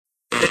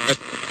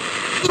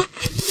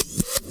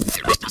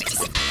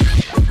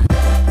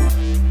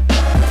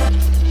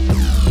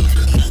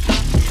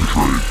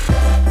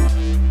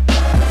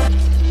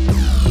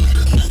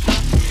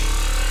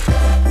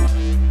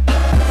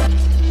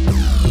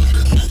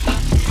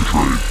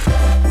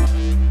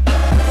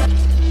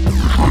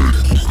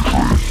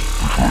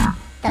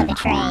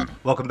Betrayed.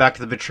 Welcome back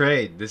to The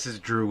Betrayed. This is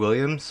Drew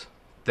Williams.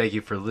 Thank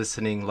you for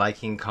listening,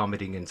 liking,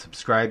 commenting, and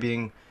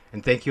subscribing.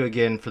 And thank you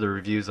again for the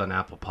reviews on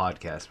Apple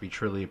Podcasts. We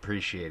truly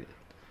appreciate it.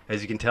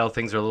 As you can tell,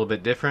 things are a little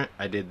bit different.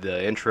 I did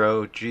the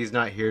intro. G's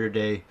not here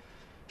today.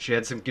 She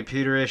had some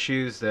computer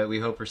issues that we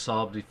hope are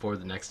solved before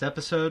the next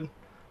episode.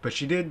 But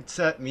she did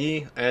set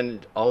me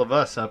and all of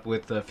us up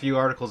with a few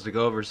articles to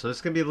go over. So this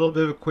is going to be a little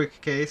bit of a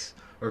quick case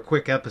or a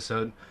quick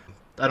episode.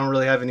 I don't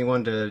really have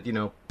anyone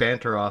to,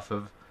 banter off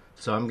of.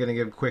 So I'm going to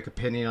give a quick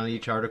opinion on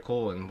each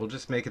article, and we'll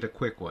just make it a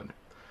quick one.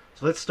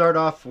 So let's start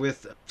off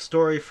with a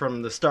story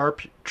from the Star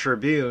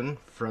Tribune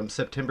from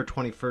September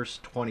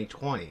 21st,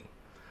 2020.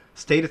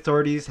 State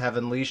authorities have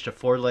unleashed a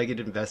four-legged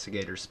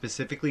investigator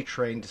specifically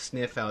trained to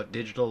sniff out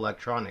digital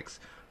electronics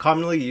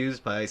commonly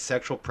used by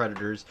sexual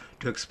predators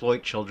to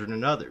exploit children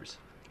and others.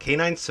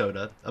 Canine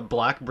Soda, a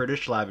black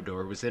British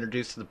Labrador, was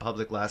introduced to the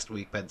public last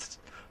week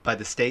by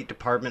the State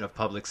Department of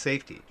Public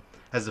Safety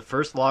as the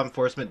first law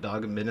enforcement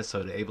dog in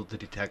Minnesota able to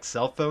detect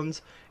cell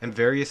phones and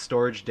various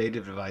storage data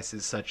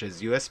devices such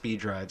as USB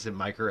drives and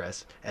micro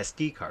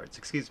SD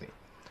cards,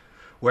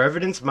 where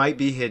evidence might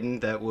be hidden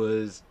that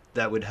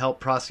would help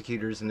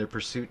prosecutors in their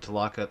pursuit to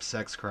lock up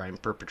sex crime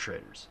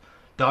perpetrators.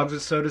 Dogs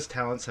with Soda's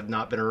talents have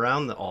not been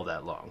around all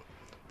that long.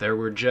 There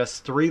were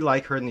just 3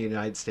 like her in the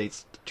United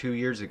States 2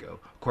 years ago.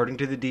 According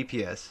to the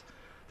DPS,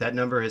 that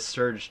number has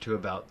surged to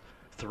about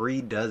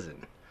 3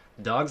 dozen.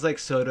 Dogs like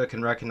Soda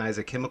can recognize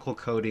a chemical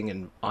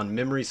coating on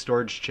memory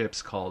storage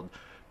chips called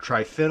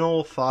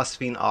triphenyl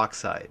phosphine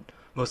oxide,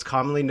 most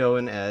commonly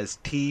known as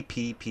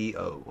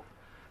TPPO.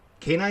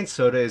 Canine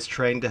Soda is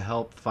trained to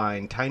help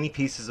find tiny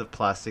pieces of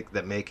plastic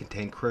that may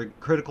contain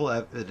critical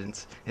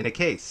evidence in a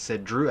case,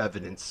 said Drew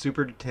Evidence,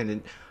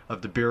 Superintendent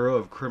of the Bureau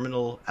of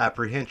Criminal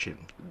Apprehension,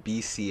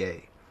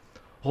 BCA.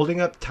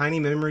 Holding up tiny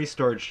memory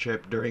storage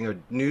chip during a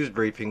news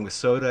briefing with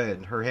Soda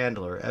and her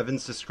handler,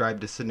 Evans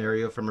described a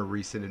scenario from a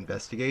recent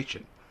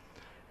investigation.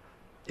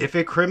 If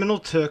a criminal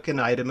took an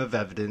item of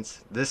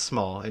evidence this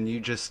small and you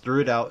just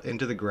threw it out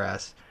into the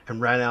grass and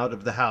ran out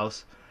of the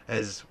house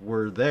as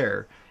we're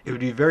there, it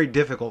would be very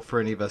difficult for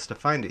any of us to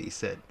find it, he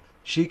said.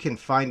 She can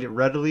find it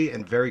readily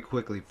and very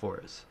quickly for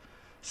us.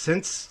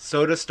 Since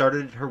Soda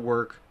started her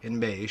work in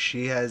May,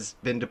 she has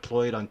been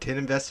deployed on 10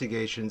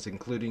 investigations,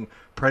 including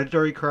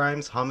predatory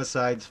crimes,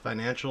 homicides,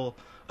 financial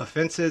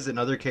offenses, and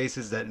other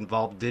cases that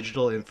involve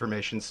digital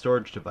information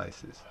storage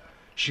devices.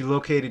 She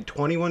located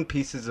 21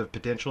 pieces of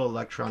potential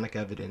electronic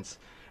evidence,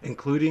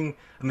 including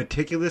a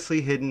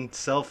meticulously hidden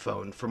cell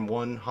phone from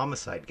one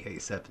homicide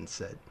case, Evans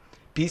said.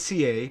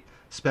 BCA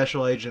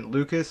Special Agent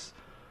Lucas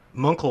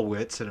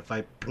Munkelwitz, and if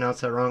I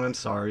pronounce that wrong, I'm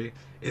sorry,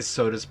 is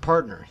Soda's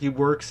partner. He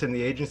works in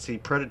the agency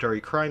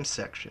predatory crime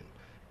section.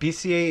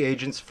 BCA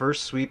agents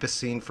first sweep a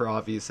scene for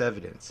obvious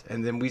evidence,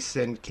 and then we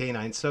send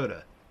Canine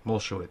Soda,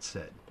 Molshowitz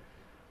said.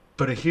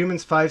 But a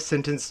human's 5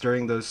 seconds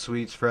during those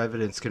sweeps for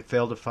evidence can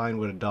fail to find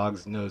what a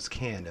dog's nose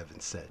can,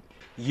 Evans said.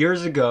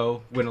 Years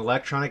ago, when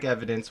electronic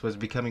evidence was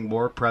becoming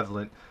more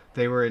prevalent,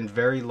 they were in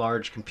very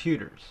large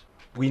computers.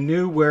 We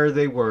knew where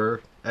they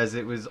were,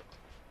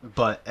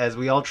 but as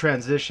we all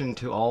transitioned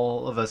to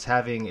all of us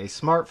having a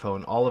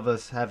smartphone, all of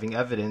us having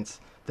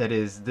evidence that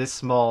is this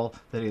small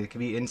that it can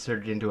be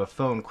inserted into a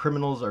phone,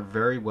 criminals are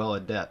very well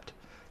adept.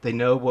 They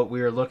know what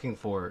we are looking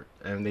for,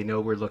 and they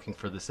know we're looking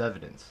for this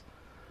evidence.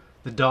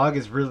 The dog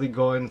is really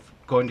going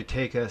to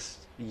take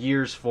us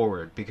years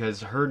forward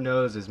because her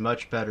nose is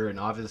much better and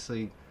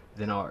obviously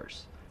than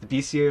ours. The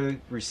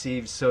BCA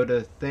received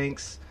Soda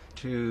thanks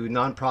to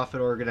nonprofit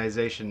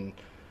organization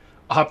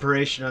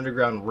Operation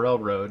Underground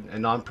Railroad, a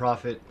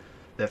nonprofit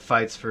that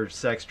fights for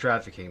sex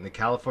trafficking. The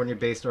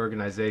California-based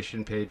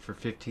organization paid for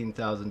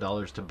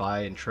 $15,000 to buy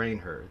and train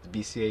her. The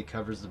BCA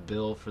covers the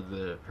bill for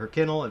her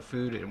kennel and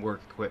food and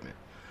work equipment.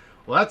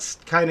 Well, that's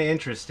kind of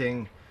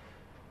interesting.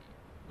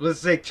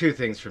 Let's take 2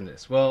 things from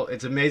this. Well,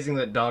 it's amazing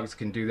that dogs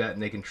can do that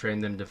and they can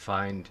train them to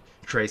find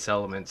trace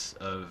elements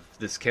of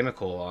this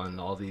chemical on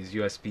all these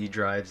USB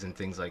drives and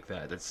things like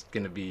that. That's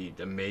going to be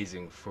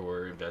amazing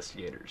for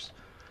investigators.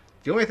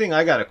 The only thing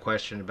I got a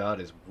question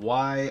about is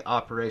why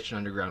Operation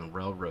Underground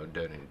Railroad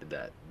donated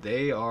that.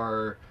 They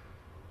are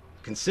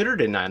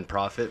considered a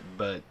nonprofit,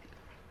 but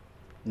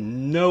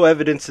no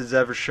evidence has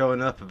ever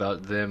shown up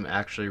about them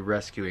actually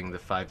rescuing the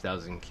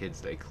 5,000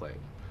 kids they claim.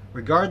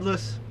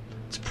 Regardless,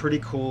 it's pretty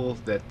cool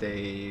that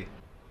they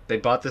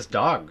bought this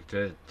dog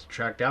to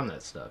track down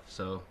that stuff.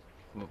 So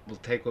we'll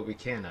take what we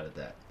can out of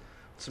that.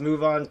 Let's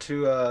move on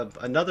to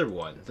another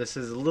one. This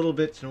is a little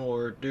bit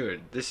more,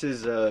 this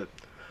is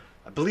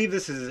I believe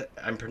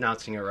I'm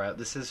pronouncing it right.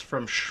 This is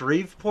from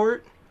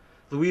Shreveport,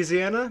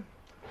 Louisiana.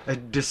 A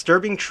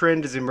disturbing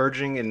trend is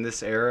emerging in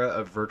this era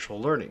of virtual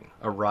learning,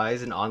 a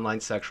rise in online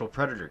sexual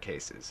predator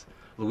cases.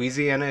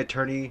 Louisiana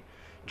Attorney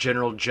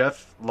General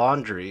Jeff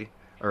Landry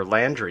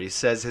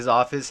says his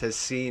office has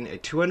seen a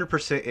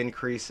 200%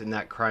 increase in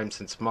that crime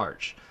since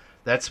March.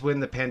 That's when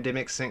the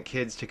pandemic sent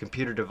kids to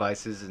computer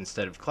devices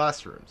instead of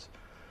classrooms.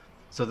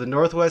 So the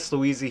Northwest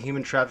Louisiana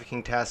Human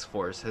Trafficking Task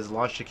Force has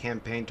launched a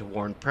campaign to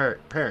warn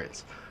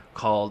parents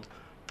called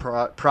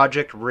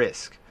Project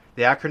Risk.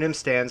 The acronym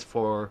stands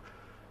for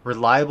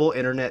Reliable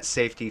Internet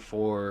Safety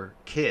for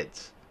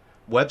Kids.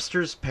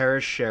 Webster's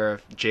Parish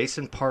Sheriff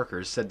Jason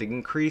Parker said the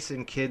increase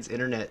in kids'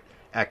 internet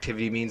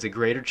activity means a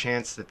greater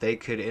chance that they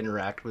could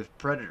interact with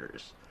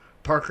predators.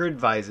 Parker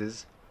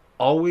advises,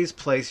 always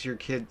place your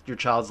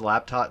child's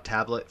laptop,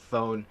 tablet,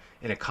 phone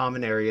in a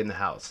common area in the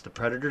house. The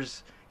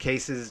predators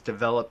cases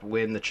develop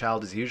when the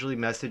child is usually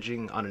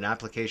messaging on an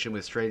application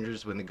with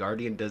strangers when the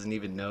guardian doesn't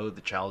even know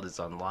the child is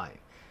online.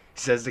 He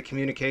says the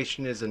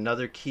communication is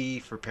another key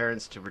for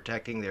parents to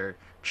protecting their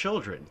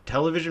children.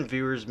 Television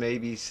viewers may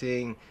be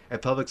seeing a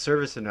public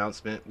service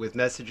announcement with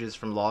messages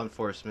from law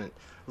enforcement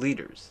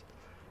leaders.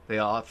 They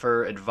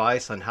offer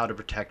advice on how to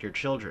protect your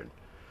children.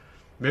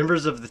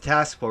 Members of the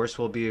task force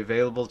will be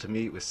available to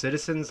meet with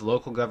citizens,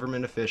 local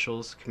government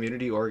officials,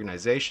 community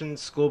organizations,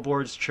 school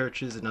boards,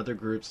 churches, and other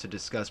groups to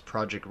discuss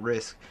Project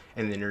Risk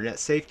and internet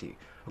safety,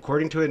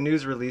 according to a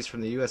news release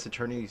from the U.S.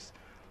 Attorney's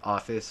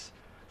Office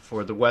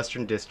for the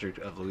Western District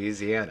of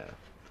Louisiana.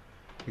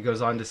 He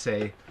goes on to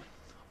say,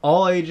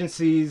 all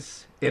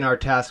agencies in our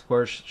task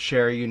force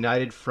share a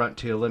united front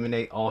to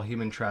eliminate all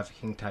human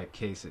trafficking type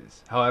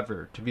cases.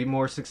 However, to be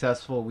more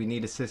successful, we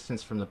need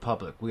assistance from the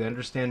public. We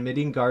understand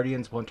many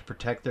guardians want to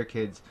protect their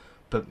kids,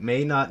 but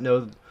may not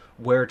know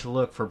where to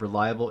look for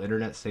reliable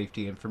internet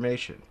safety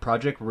information.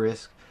 Project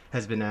Risk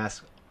has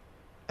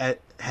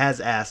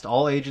asked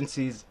all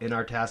agencies in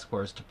our task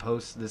force to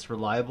post this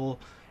reliable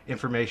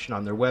information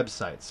on their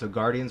websites, so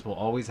guardians will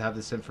always have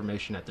this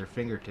information at their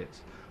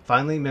fingertips.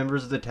 Finally,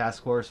 members of the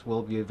task force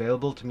will be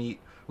available to meet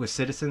with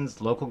citizens,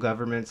 local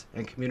governments,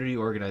 and community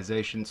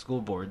organizations,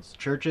 school boards,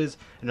 churches,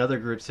 and other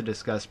groups to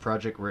discuss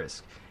Project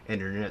Risk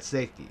and internet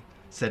safety,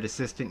 said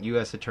Assistant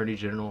U.S. Attorney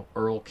General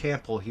Earl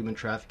Campbell, Human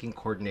Trafficking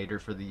Coordinator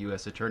for the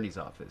U.S. Attorney's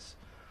Office.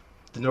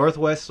 The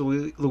Northwest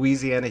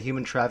Louisiana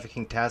Human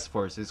Trafficking Task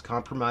Force is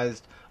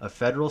comprised of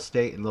federal,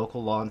 state, and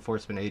local law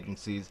enforcement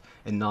agencies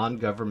and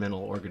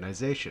non-governmental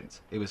organizations.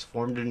 It was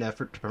formed in an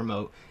effort to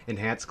promote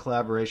enhanced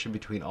collaboration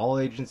between all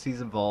agencies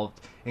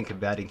involved in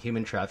combating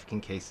human trafficking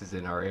cases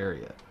in our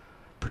area.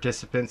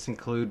 Participants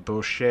include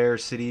Beauclair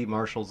City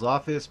Marshal's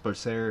Office,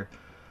 Beauclair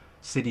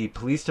City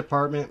Police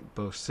Department,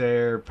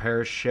 Beauclair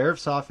Parish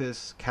Sheriff's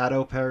Office,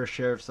 Caddo Parish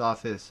Sheriff's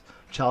Office,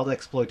 Child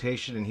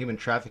Exploitation and Human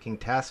Trafficking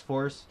Task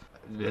Force.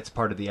 It's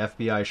part of the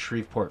FBI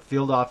Shreveport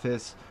Field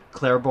Office,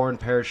 Claiborne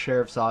Parish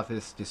Sheriff's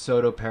Office,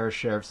 DeSoto Parish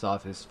Sheriff's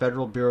Office,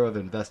 Federal Bureau of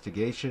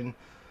Investigation,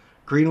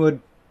 Greenwood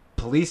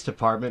Police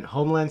Department,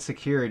 Homeland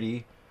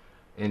Security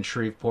in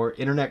Shreveport,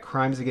 Internet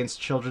Crimes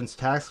Against Children's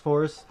Task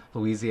Force,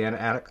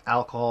 Louisiana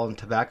Alcohol and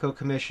Tobacco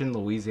Commission,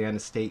 Louisiana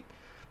State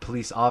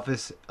Police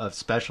Office of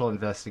Special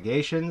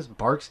Investigations,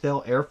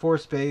 Barksdale Air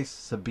Force Base,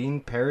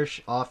 Sabine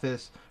Parish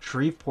Office,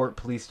 Shreveport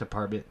Police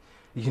Department,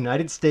 the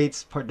United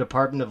States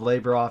Department of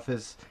Labor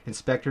Office,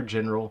 Inspector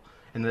General,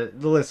 and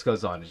the list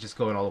goes on. It's just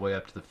going all the way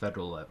up to the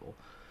federal level.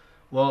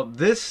 Well,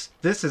 this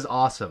is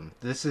awesome.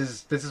 This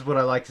is what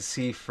I like to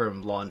see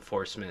from law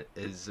enforcement,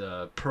 is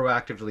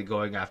proactively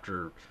going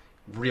after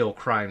real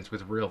crimes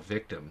with real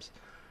victims.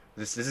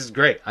 This is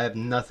great. I have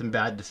nothing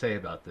bad to say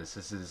about this.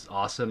 This is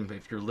awesome.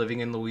 If you're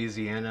living in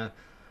Louisiana,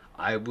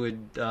 I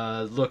would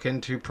look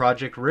into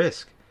Project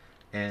Risk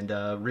and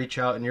reach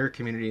out in your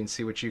community and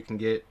see what you can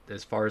get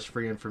as far as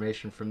free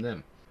information from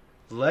them.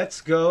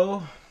 Let's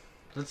go.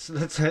 Let's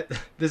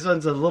this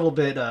one's a little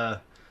bit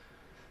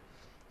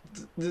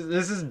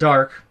this is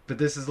dark, but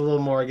this is a little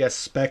more, I guess,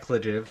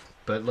 speculative.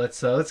 But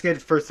let's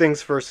get first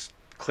things first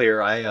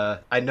clear.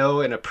 I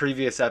know in a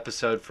previous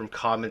episode from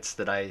comments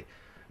that I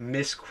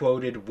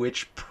misquoted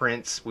which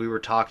prince we were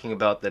talking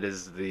about that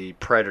is the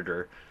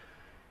predator.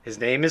 His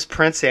name is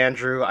Prince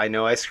Andrew. I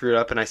know I screwed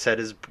up and I said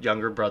his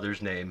younger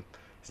brother's name.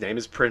 His name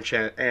is Prince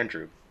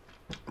Andrew.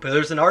 But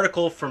there's an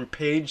article from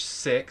page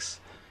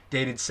 6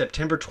 dated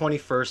September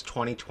 21st,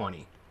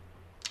 2020.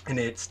 And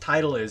its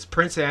title is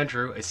Prince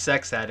Andrew, a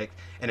Sex Addict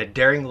and a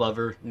Daring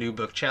Lover, New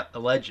Book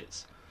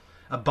Alleges.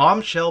 A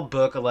bombshell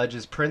book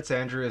alleges Prince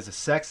Andrew is a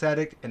sex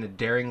addict and a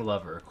daring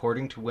lover,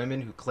 according to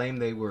women who claim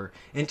they were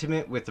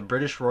intimate with the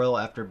British royal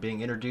after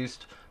being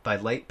introduced by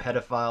late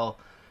pedophile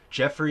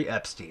Jeffrey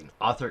Epstein.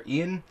 Author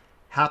Ian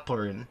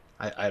Halperin,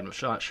 I'm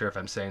not sure if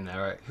I'm saying that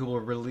right, who will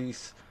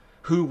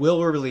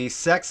release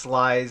Sex,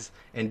 Lies,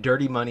 and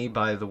Dirty Money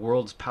by the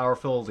World's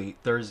Powerful Elite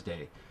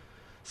Thursday,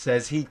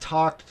 says he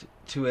talked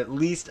to at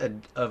least a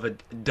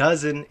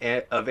dozen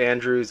of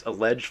Andrew's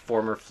alleged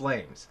former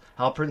flames.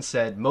 Halperin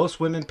said most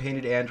women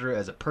painted Andrew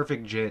as a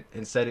perfect gent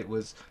and said it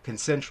was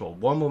consensual.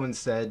 One woman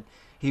said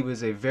he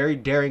was a very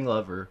daring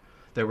lover.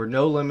 There were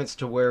no limits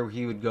to where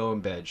he would go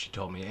in bed, she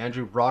told me.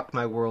 Andrew rocked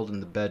my world in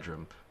the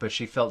bedroom, but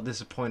she felt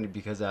disappointed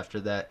because after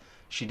that,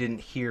 she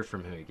didn't hear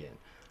from him again.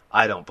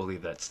 I don't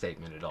believe that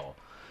statement at all.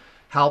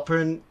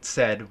 Halperin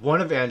said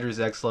one of Andrew's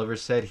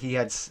ex-lovers said he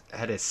had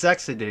a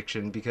sex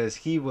addiction because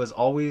he was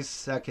always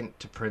second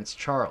to Prince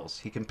Charles.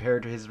 He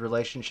compared his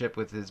relationship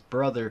with his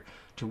brother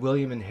to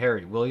William and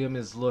Harry. William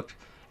is looked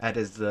at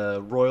as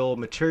the royal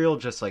material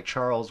just like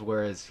Charles,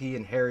 whereas he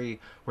and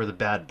Harry were the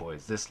bad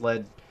boys. This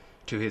led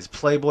to his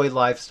playboy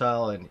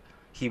lifestyle, and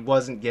he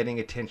wasn't getting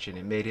attention.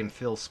 It made him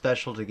feel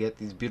special to get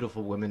these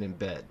beautiful women in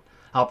bed.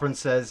 Halpern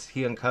says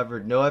he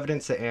uncovered no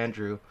evidence that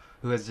Andrew,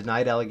 who has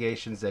denied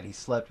allegations that he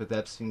slept with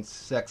Epstein's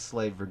sex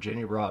slave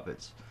Virginia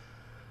Roberts,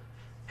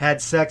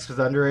 had sex with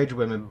underage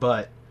women,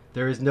 but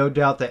there is no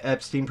doubt that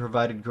Epstein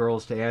provided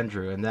girls to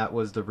Andrew, and that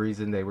was the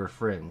reason they were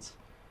friends.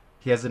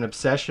 He has an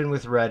obsession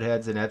with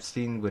redheads, and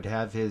Epstein would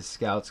have his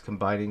scouts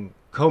combing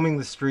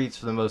the streets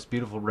for the most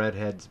beautiful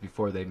redheads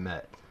before they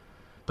met.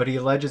 But he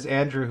alleges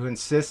Andrew, who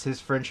insists his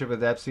friendship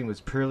with Epstein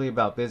was purely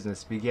about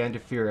business, began to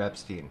fear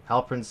Epstein.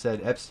 Halpern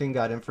said Epstein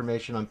got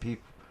information on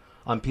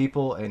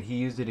people and he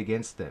used it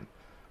against them.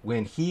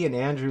 When he and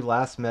Andrew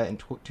last met in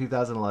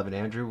 2011,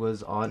 Andrew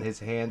was on his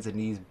hands and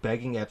knees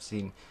begging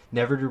Epstein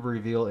never to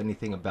reveal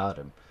anything about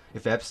him.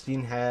 If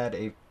Epstein had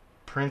a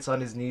prince on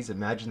his knees,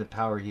 imagine the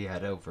power he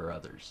had over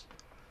others.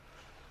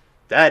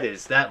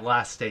 That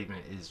last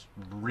statement is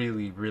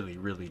really, really,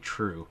 really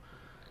true.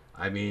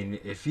 I mean,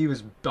 if he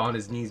was on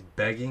his knees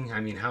begging, I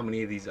mean, how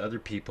many of these other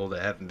people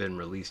that haven't been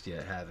released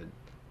yet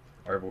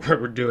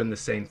we're doing the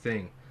same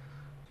thing?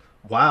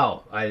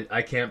 Wow,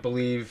 I can't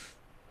believe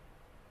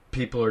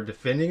people are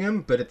defending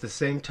him, but at the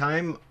same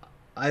time,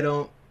 I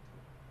don't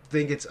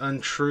think it's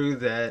untrue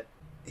that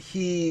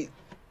he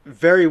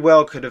very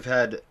well could have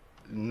had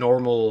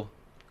normal,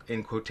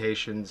 in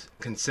quotations,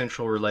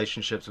 consensual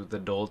relationships with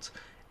adults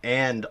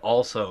and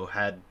also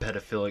had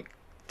pedophilic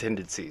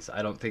tendencies.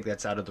 I don't think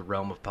that's out of the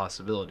realm of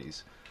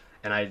possibilities.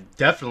 And I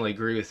definitely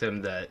agree with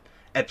him that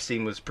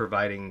Epstein was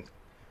providing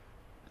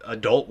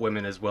adult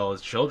women as well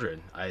as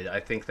children. I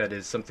think that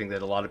is something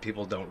that a lot of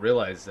people don't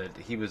realize, that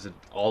he was an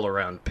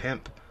all-around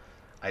pimp.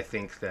 I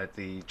think that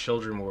the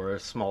children were a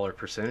smaller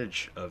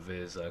percentage of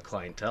his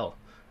clientele.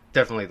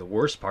 Definitely the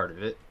worst part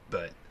of it,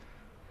 but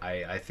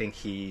I think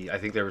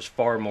there was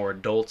far more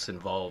adults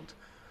involved,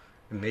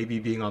 maybe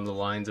being on the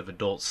lines of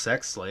adult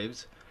sex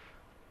slaves.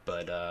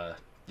 But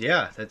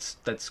yeah,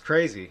 that's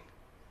crazy.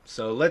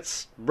 So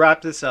let's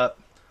wrap this up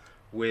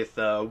with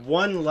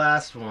one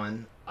last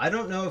one. I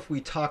don't know if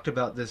we talked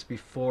about this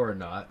before or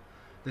not.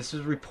 This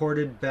was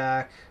reported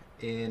back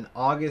in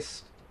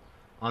August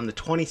on the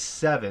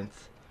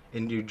 27th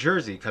in New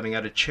Jersey, coming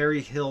out of Cherry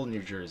Hill,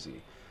 New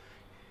Jersey.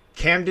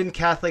 Camden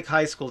Catholic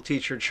High School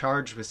teacher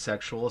charged with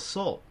sexual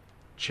assault.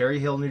 Cherry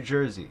Hill, New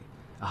Jersey.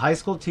 A high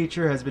school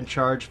teacher has been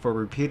charged for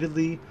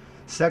repeatedly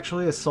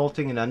sexually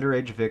assaulting an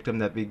underage victim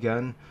that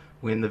began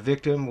when the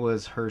victim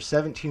was her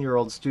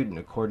 17-year-old student,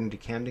 according to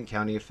Camden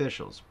County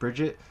officials.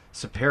 Bridget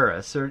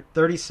Sapera,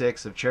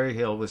 36, of Cherry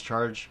Hill, was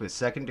charged with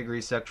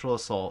second-degree sexual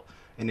assault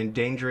and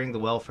endangering the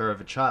welfare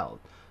of a child.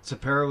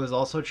 Sapera was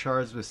also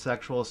charged with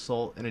sexual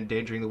assault and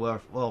endangering the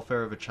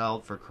welfare of a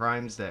child for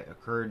crimes that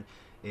occurred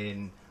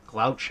in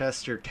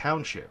Gloucester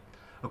Township.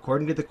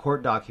 According to the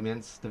court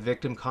documents, the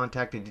victim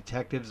contacted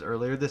detectives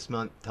earlier this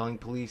month, telling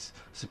police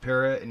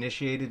Sapera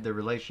initiated the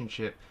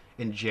relationship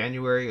in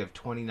January of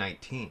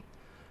 2019.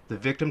 The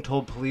victim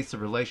told police the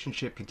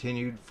relationship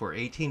continued for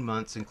 18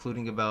 months,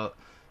 including about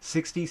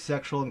 60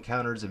 sexual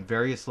encounters in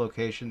various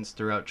locations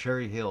throughout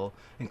Cherry Hill,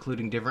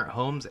 including different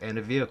homes and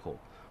a vehicle.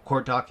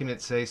 Court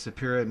documents say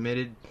Sapira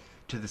admitted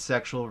to the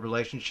sexual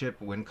relationship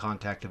when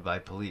contacted by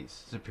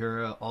police.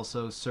 Sapira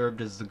also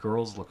served as the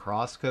girls'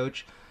 lacrosse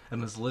coach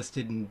and was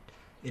listed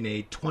in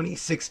a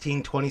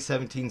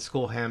 2016-2017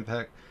 school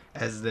handbook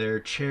as their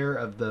chair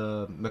of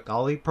the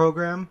Macaulay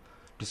program,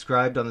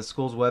 described on the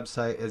school's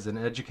website as an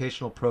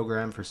educational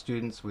program for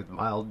students with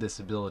mild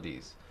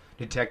disabilities.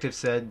 Detectives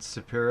said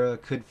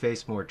Sapira could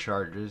face more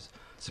charges.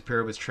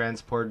 Sapira was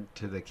transported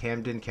to the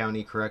Camden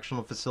County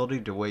Correctional Facility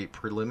to wait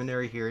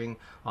preliminary hearing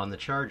on the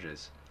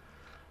charges.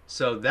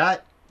 So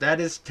that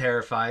is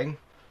terrifying.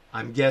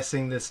 I'm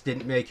guessing this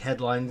didn't make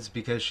headlines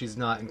because she's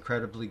not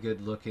incredibly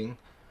good looking.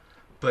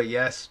 But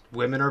yes,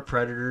 women are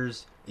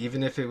predators.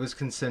 Even if it was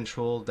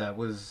consensual, that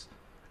was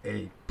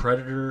a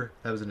predator.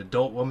 That was an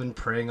adult woman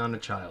preying on a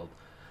child.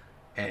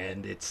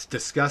 And it's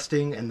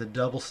disgusting, and the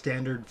double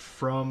standard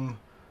from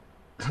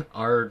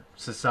our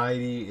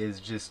society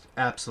is just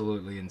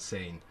absolutely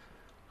insane.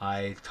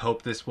 I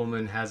hope this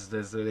woman has,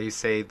 as they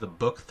say, the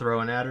book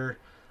thrown at her.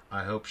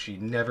 I hope she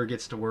never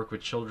gets to work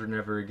with children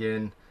ever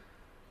again.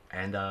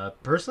 And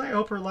personally, I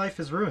hope her life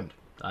is ruined.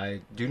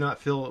 I do not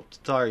feel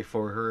sorry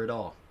for her at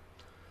all.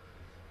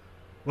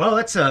 Well,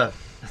 that's I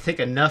think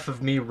enough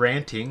of me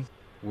ranting.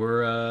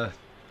 We're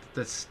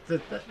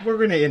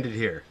going to end it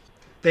here.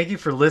 Thank you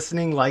for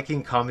listening,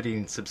 liking, commenting,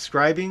 and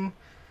subscribing.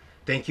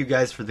 Thank you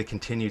guys for the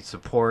continued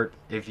support.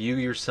 If you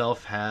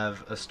yourself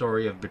have a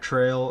story of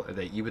betrayal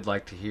that you would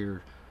like to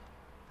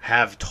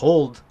have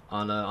told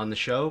on the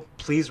show,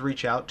 please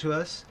reach out to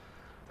us.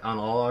 On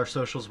all our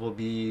socials will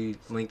be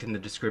linked in the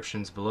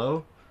descriptions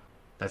below.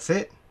 That's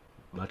it.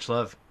 Much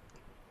love.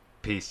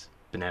 Peace.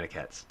 Banana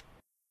Cats.